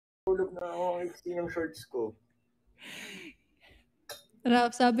Tulog na ako, iksi ng shorts ko.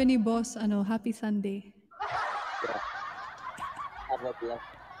 Ralph, sabi ni boss, happy Sunday. Harap lang.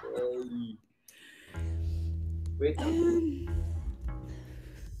 Wait.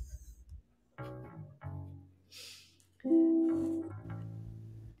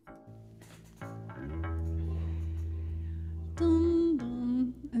 Dun,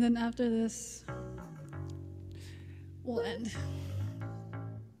 dun. And then after this, we'll end.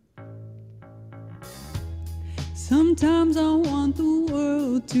 Sometimes I want the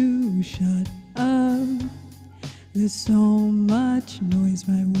world to shut up. There's so much noise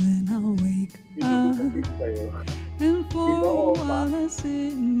right when I wake up. And for a while I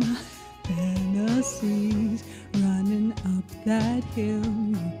sit in my fantasies, running up that hill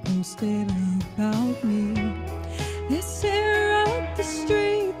you posted about me. Let's tear up the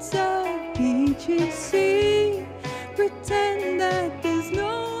streets of BGC, pretend that there's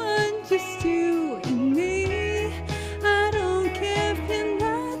no one, just you and me. I don't care if you're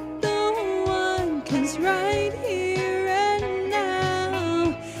not the one, 'cause right here and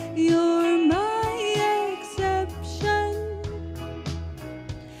now you're my exception.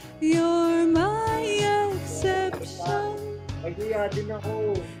 You're my exception. Your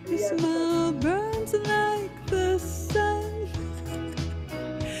smile burns like the sun.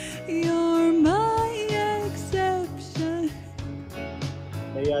 You're my exception.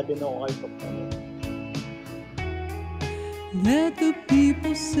 Naya din ako kay Pagpano. Let the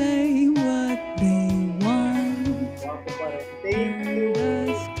people say what they want. Thank you.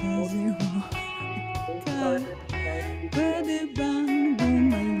 Just 'cause they want. Pwede bang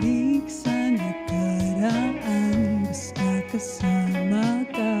bumalik sa nakaraan? Basta kasama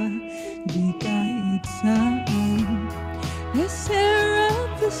ka, di kahit saan. Let's tear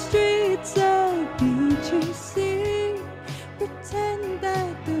up the streets of BGC, pretend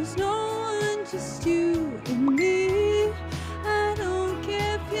that there's no one, just you and me. I don't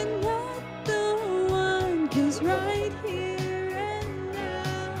care if you're not the one, 'cause right here and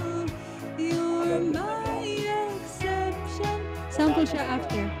now you're my exception. Sample siya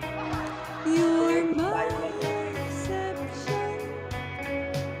after. You're my exception.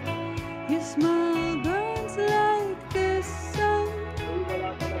 Your smile burns like the sun.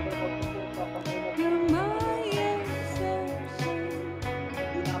 You're my exception.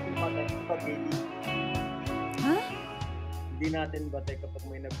 Ha? Hindi natin batay kapag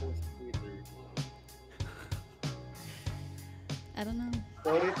may nag-post sa Twitter. I don't know.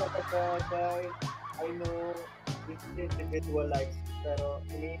 Sorry kapag I know it's individualized, pero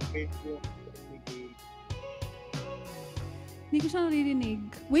ini-engage yung community. Hindi ko siya naririnig.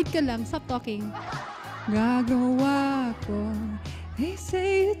 Wait ka lang, stop talking. Gagawa ko. They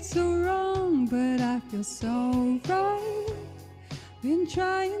say it's so wrong, but I feel so right. Been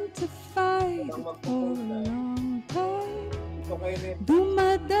trying to fight it for a long time.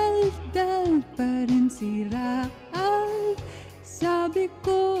 Dumadal-dal pa rin si Raal. Sabi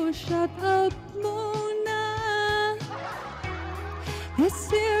ko, shut up muna. Let's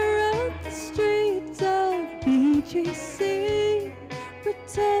tear up the streets of BGC,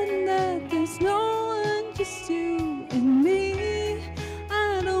 pretend that there's no one, just you and me.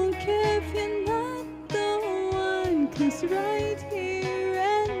 I don't care if you're not the one, 'cause right here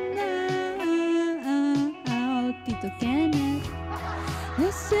and now, Tito Kenneth.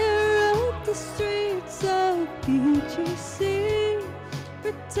 Let's tear up the streets of BGC,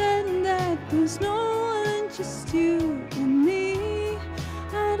 pretend that there's no one, just you and me.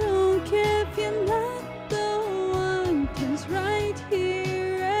 I don't care if you're not the one, 'cause right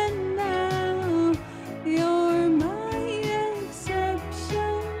here and now you're my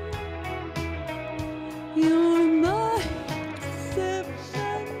exception. You're my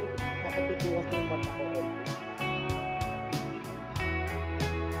exception.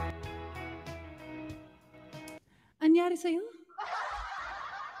 Anyari sa'yo?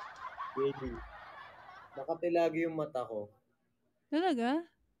 Baby. Nakatilagi yung mata ko. Talaga?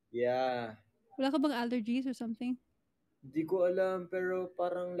 Yeah. Wala ka bang allergies or something? Hindi ko alam, pero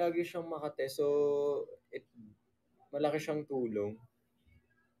parang lagi siyang makate. So, malaki siyang tulong.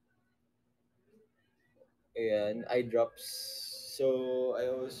 Ayan, eye drops. So,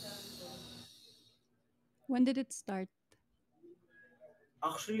 I was... When did it start?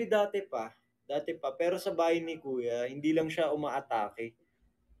 Actually, dati pa. Pero sa bahay ni Kuya, hindi lang siya umaatake.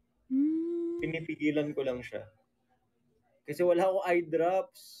 Pinipigilan ko lang siya. Kasi wala akong eye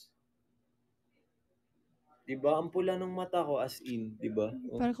drops. Diba? Ang pula ng mata ko as in. Diba?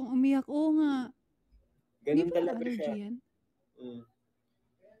 Oh. Parang kung umiyak. Oo nga. Ganun Hindi ba talaga allergy siya. yan?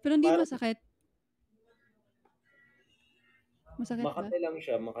 Pero hindi Parang- masakit? Masakit ba? Makati lang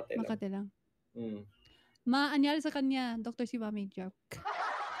siya, Makati lang. Makati lang. Mm. Anyari sa kanya, Dr. Sivami, joke.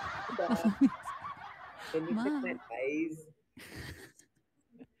 Diba? Can you check Ma. my eyes?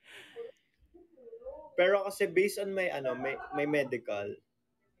 Pero kasi based on my my medical.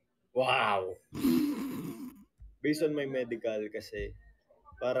 Wow. Based on my medical kasi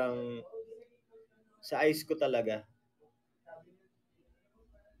parang sa eyes ko talaga.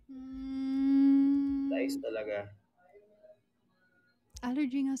 Sa eyes talaga.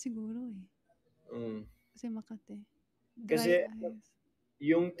 Allergy nga siguro eh. Mm. Kasi Makati. Dry Kasi eyes.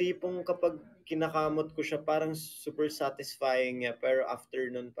 yung tipong kapag kinakamot ko siya parang super satisfying niya pero after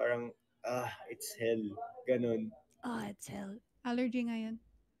nun parang it's hell. Ganon. It's hell. Allergy nga yan.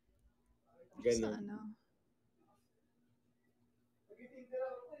 Sa Ganon. ano?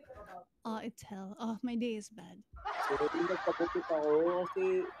 It's hell. My day is bad. So, nagpagupit ako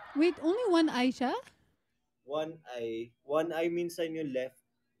kasi Wait, only one eye siya? one eye. One eye minsan yung left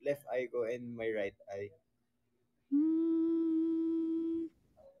eye ko and my right eye.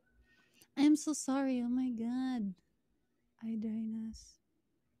 I'm so sorry. Oh my God. Eye dryness.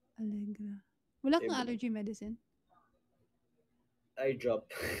 Allegra. Wala kang allergy medicine? Eye drop.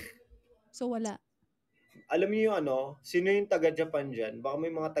 So wala. Alam niyo yung sino yung taga-Japan dyan? Baka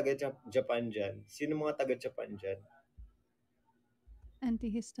may mga taga-Japan dyan. Sino mga taga-Japan dyan?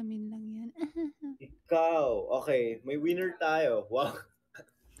 Antihistamine lang yan. Ikaw. Okay, may winner tayo. Wow.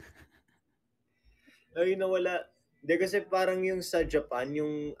 Ay, nawala. Hindi kasi parang yung sa Japan,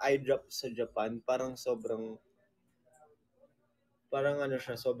 yung eye drop sa Japan, parang siya,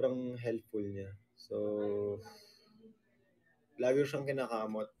 sobrang helpful niya. So, lagi siyang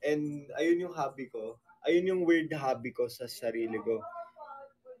kinakamot. And ayun yung hobby ko. Ayun yung weird hobby ko sa sarili ko.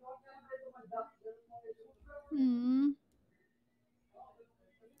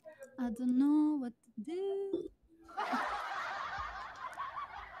 I don't know what to do.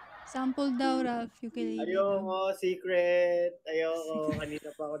 Sample daw, Ralph, ukulele daw. Ayoko, secret. Ayoko,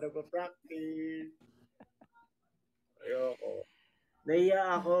 kanina pa ako nagpa-practice. Ayoko.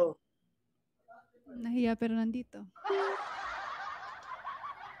 Nahiya ako. Nahiya pero nandito.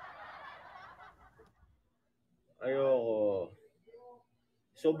 Ayoko.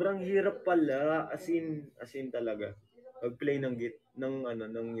 Sobrang hirap pala, as in talaga. Mag-play ng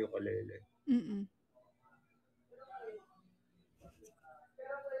ukulele.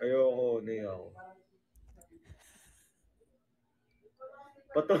 Ayoko, nahiya ako.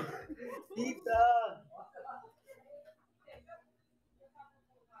 Tita!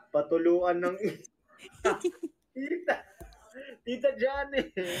 Patuluan ng Tita! Tita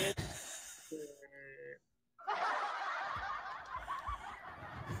Janet!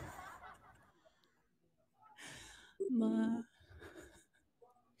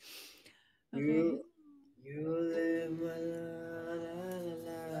 Okay. You live my la.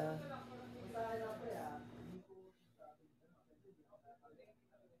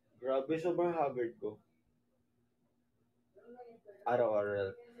 Grabe, sobrang haggard ko. Araw-araw.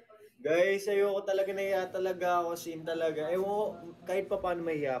 Guys, ayoko talaga, nahiya talaga ako, sin talaga. Kahit pa paano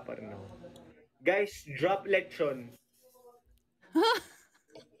mahiya pa rin ako. Guys, drop leksyon.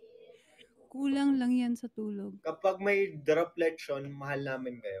 Kulang lang yan sa tulog. Kapag may drop leksyon, mahal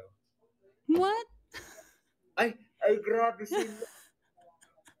namin kayo. What? Ay, grabe sila.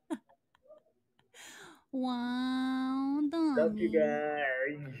 Wow, dami. Love you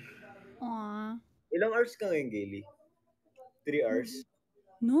guys. Ilang hours ka ngayon, Gaily? 3 hours?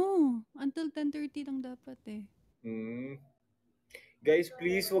 No, until 10:30 lang dapat eh. Guys,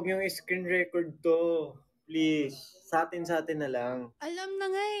 please, wag niyong screen record to. Please. Sa atin na lang. Alam na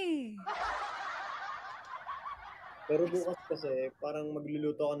nga eh. Pero bukas kasi, parang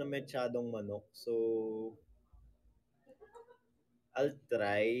magluluto ako ng mechadong manok. So, I'll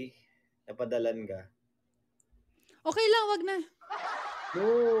try. Napadalan ka. Okay lang, wag na. No,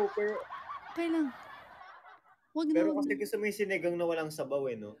 pero... Okay lang. Wag na, Pero wag kasi na. gusto mo yung sinigang na walang sabaw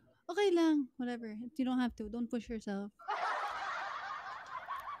eh, no? Okay lang. Whatever. You don't have to. Don't push yourself.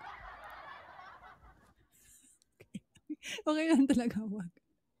 Okay lang talaga, wag.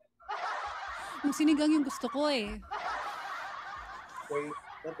 Yung sinigang yung gusto ko eh. Okay,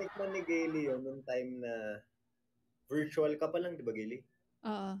 natikman ni Gaily yun nung time na virtual ka pa lang, di ba, Gaily?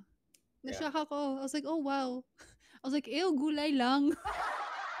 Oo. Nashock ako. I was like, oh wow. I was like, ew, gulay lang.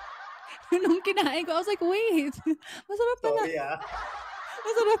 Nung kinain ko, I was like, wait. Masarap pala. Sorry ah.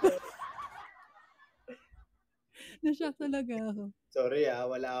 Masarap pala. Nashock talaga ako. Sorry ah,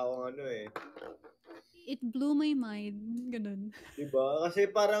 wala akong eh. It blew my mind. Ganun. Diba? Kasi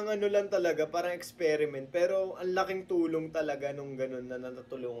parang lang talaga, parang experiment. Pero ang laking tulong talaga nung ganun na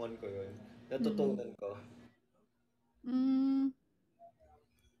natutulungan ko yun. Natutunan ko.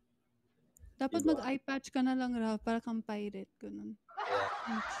 Dapat Diba? mag-eye patch ka na lang, Ralph, para kang pirate, gano'n.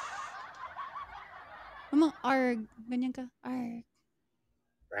 Yeah. Yung Mga arg, ganyan ka, arg.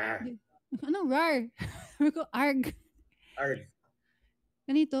 Rar. Di ano, rar? Sabi ko, arg. Art.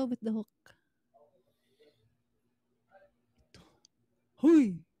 Ganito, with the hook. Ito.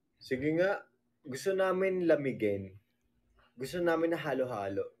 Huy! Sige nga, gusto namin lamigin. Gusto namin na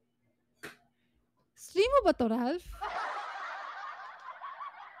halo-halo. Stream mo ba to, Ralph?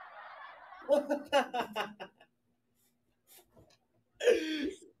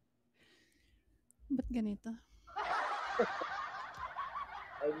 Ba't ganito?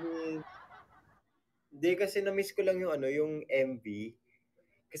 I mean, hindi kasi na-miss ko lang yung ano, yung MV.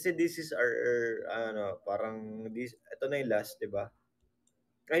 Kasi this is our, ano, parang, ito na yung last, di ba?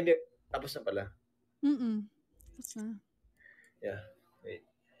 Ay, hindi. Tapos na pala. Mm. Tapos na. Yeah. Wait.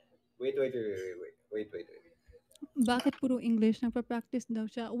 Wait. Bakit puro English? Nagpa-practice daw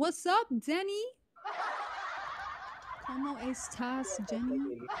siya. What's up, Jenny? Como estás, Jenny?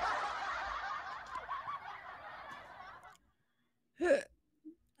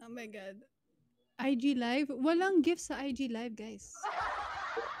 Oh my God. IG Live? Walang gifts sa IG Live, guys.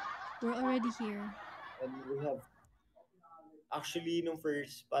 We're already here. And we have, actually, nung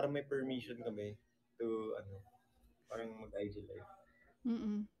first, parang may permission kami to, ano, parang mag-IG live.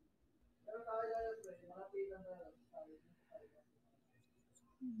 Mm.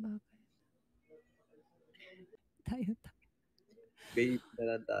 Bakit? Tayo. Babe na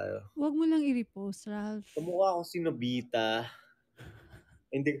lang tayo. Huwag mo lang i-repost, Ralph. Kamukha ko si Nobita.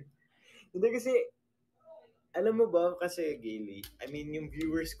 Hindi, hindi kasi, alam mo ba kasi, Gailey, I mean, yung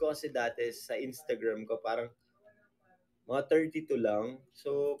viewers ko kasi dati sa Instagram ko, parang mga 32 lang.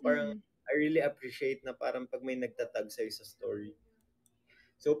 So, parang, Mm. I really appreciate na parang pag may nagtatag sa'yo sa story.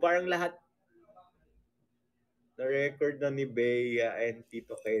 So, parang lahat na-record na ni Bea and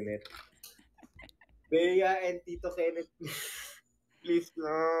Tito Kenneth. Bea and Tito Kenneth, please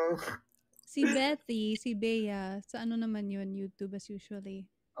lang. Si Bethy, si Bea, sa ano naman yun, YouTube as usually.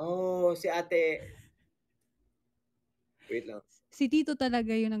 Oh, si ate. Wait lang. Si Tito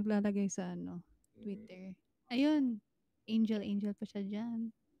talaga yung naglalagay sa ano, Twitter. Ayun, angel pa siya dyan.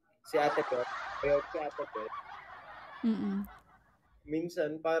 Si ate Pet. Ayun, si ate Pet. Mm.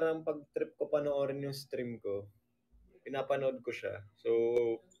 Minsan, parang pag trip ko panoorin yung stream ko, pinapanood ko siya. So,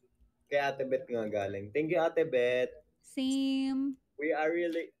 kay Ate Bet nga galing. Thank you, Ate Bet. Same. We are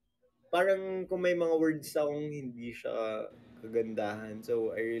really, parang kung may mga words akong hindi siya kagandahan,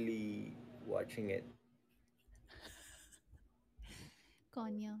 so I really watching it.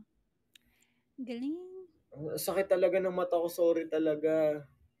 Konyo. Galing. Ang sakit talaga ng mata ko, sorry talaga.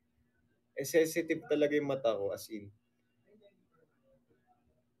 Sensitive talaga yung mata ko, as in.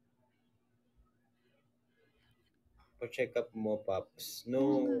 Pa-check up mo, Paps. No,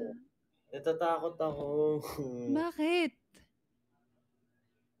 Oo nga. natatakot ako. Bakit?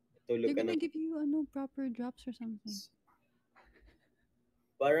 Tulog They're ka na. gonna give you ano, proper drops or something.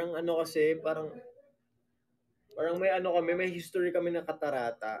 Parang ano kasi, parang may ano kami, may history kami ng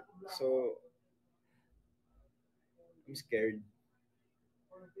katarata. So, I'm scared.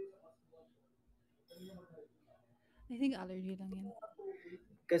 I think allergy lang yan.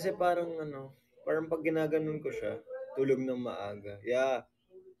 Kasi parang ano, parang pag ginaganon ko siya, tulog ng maaga. Yeah,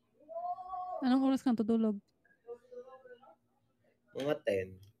 Anong oras kang tutulog? mga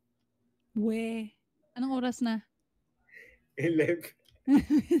 10. We. Anong oras na? 11.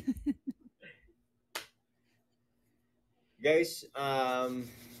 Guys,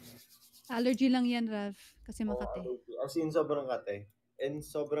 Allergy lang yan, Ralph. Kasi Makate. as in sobrang kate. And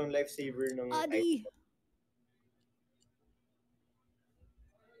sobrang lifesaver ng Adi!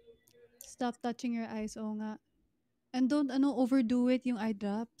 Stop touching your eyes, oo nga. And don't overdo it yung eye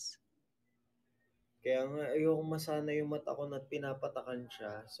drops. Kaya nga, ayoko masana yung mata ko na pinapatakan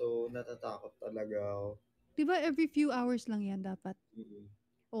siya. So, natatakot talaga ako. Diba every few hours lang yan dapat? Mm-hmm.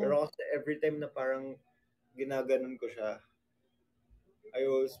 Oh. Pero kasi every time na parang ginaganon ko siya,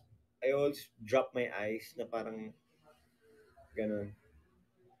 I always drop my eyes na parang ganun.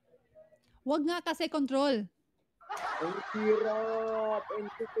 Wag nga kasi control. Ang hirap! And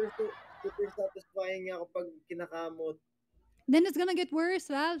super satisfying nga kapag kinakamot. Then it's gonna get worse,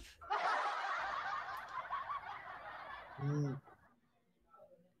 Ralph.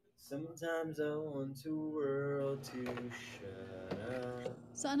 Sometimes I want the world to shut up.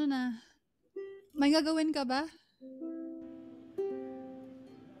 So ano na? May gagawin ka ba?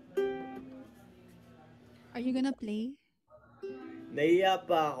 Are you gonna play? Nahiya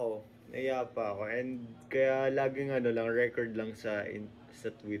pa ako. And kaya laging ano lang, record lang sa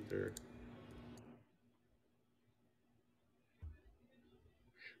Twitter.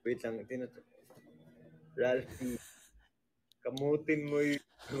 Wait lang, Ralphie, kamutin mo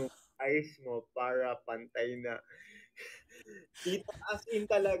yung eyes mo para pantay na. Tita, as in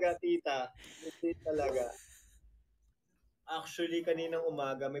talaga, tita. Hindi talaga. Actually, kaninang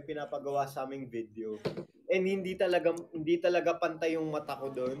umaga may pinapagawa sa aming video. And hindi talaga pantay yung mata ko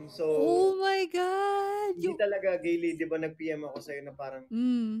doon. So, Oh my God! hindi talaga, Gaily, di ba nag-PM ako sa'yo na parang,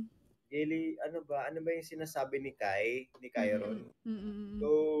 Mm. Gaily, ano ba yung sinasabi ni Mm-mm. Kyron?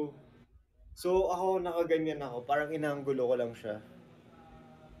 So, Mm-mm. ako nakaganyan ako, parang inanggulo ko lang siya.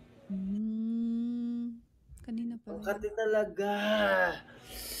 Mm. Kanina Ang pala yun. kati talaga.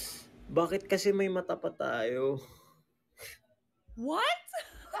 Bakit kasi may mata pa tayo? What?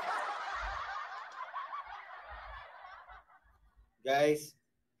 Guys,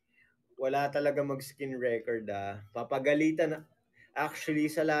 wala talaga mag-skin record Papagalitan na. Actually,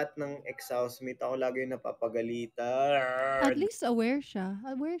 sa lahat ng ex-housemate, ako lagi yung At napapagalitan. least aware siya.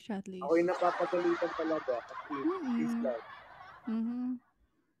 Aware siya at Ako yung least. napapagalitan talaga. Kasi, please Mm-mm. lang. Mm-hmm.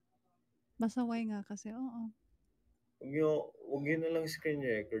 Masaway nga kasi, oo. Huwag nyo na lang screen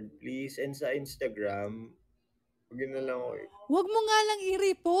record, please. And sa Instagram, huwag nyo na lang ako. Wag mo nga lang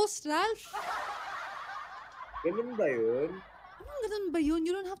i-repost, Ralph. Ganun ba yun? Anong ganun ba yun?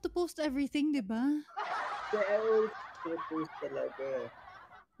 You don't have to post everything, di ba? Kaya I always post talaga.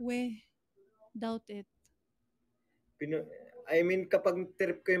 We, doubt it. I mean, kapag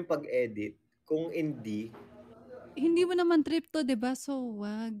trip ko yung pag-edit, kung hindi, Hindi mo naman trip to, di ba? So,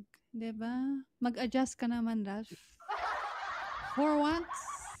 wag. Di ba? Mag-adjust ka naman, Ralph. For once.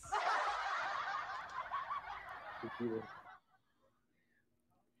 siguro.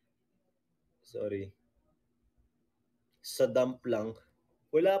 Sorry. Sa dump lang.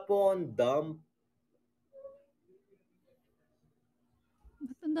 Wala po akong dump.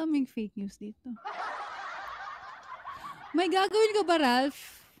 Ba't ang daming fake news dito? May gagawin ka ba, Ralph?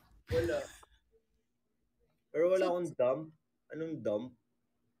 Wala. Pero wala So, akong dump. Anong dump?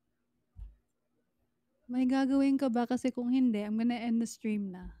 may gagawin ka ba? Kasi kung hindi, I'm gonna end the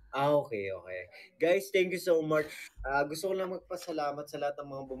stream na. Okay, okay. Guys, thank you so much. Gusto ko lang magpasalamat sa lahat ng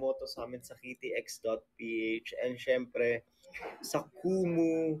mga bumoto sa amin sa kittyx.ph and syempre sa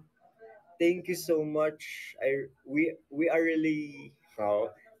Kumu. Thank you so much. We are really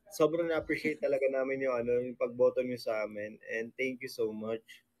sobrang na-appreciate talaga namin yung pagboto niyo sa amin and thank you so much.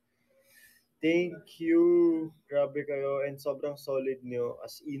 Thank you. Grabe kayo and sobrang solid niyo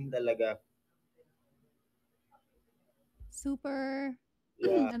as in talaga. Super.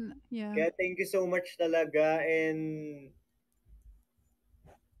 Yeah. Yeah. Kaya thank you so much talaga and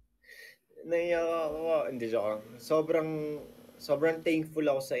naiyak ako. Hindi joke lang. Sobrang thankful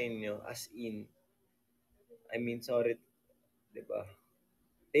ako sa inyo as in. I mean, sorry, 'di ba?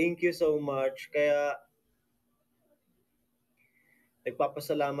 Thank you so much. Kaya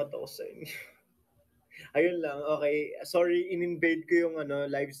nagpapasalamat ako sa inyo. Ayun lang, okay. Sorry, in-invade ko yung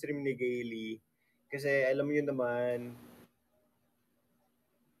live stream ni Gailey. Kasi alam mo yun naman,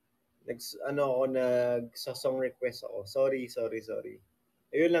 nag-song request ako. Sorry, sorry, sorry.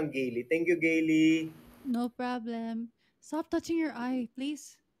 Ayun lang, Gailey. Thank you, Gailey. No problem. Stop touching your eye,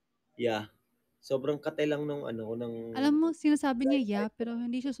 please. Yeah. Sobrang kate lang nung ng Alam mo, sinasabi niya right yeah, side. pero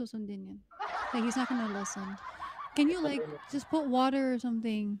hindi siya susundin yan. Like, he's not gonna listen. Can you, like, Ano, just put water or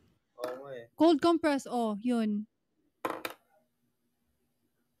something? oo nga eh. Cold compress, oh, yun.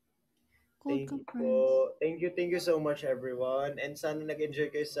 Cold Thank you compress. po. Thank you so much everyone. And sana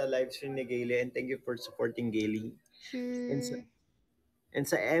nag-enjoy kayo sa live stream ni Gailey and thank you for supporting Gailey. And sa, Sure. and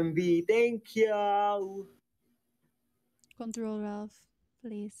sa MV, thank you! Control, Ralph.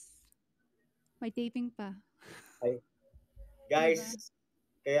 Please. May taping pa. Ay, Diba? guys,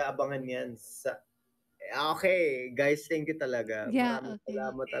 kaya abangan yan okay, guys, thank you talaga. Yeah, Maraming okay.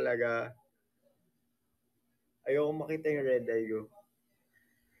 salamat talaga. Ayoko makita yung red eye ko.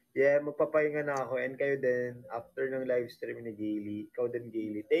 Yeah, magpapahinga na ako and kayo din after ng live stream ni Gailey. Ikaw din,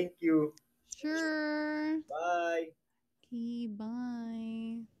 Gailey. Thank you. Sure. Bye. Okay,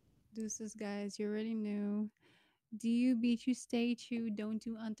 bye. Deuces, guys. You already knew. Do you be true, stay true, don't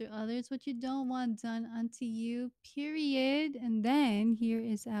do unto others what you don't want done unto you, period. And then here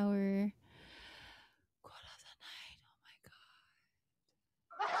is our quote of the night. Oh my god.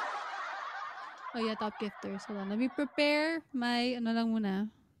 Oh yeah, top gifters. Hold on. Let me prepare my ano lang muna.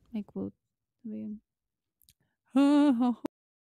 My quote. Ano ba yun?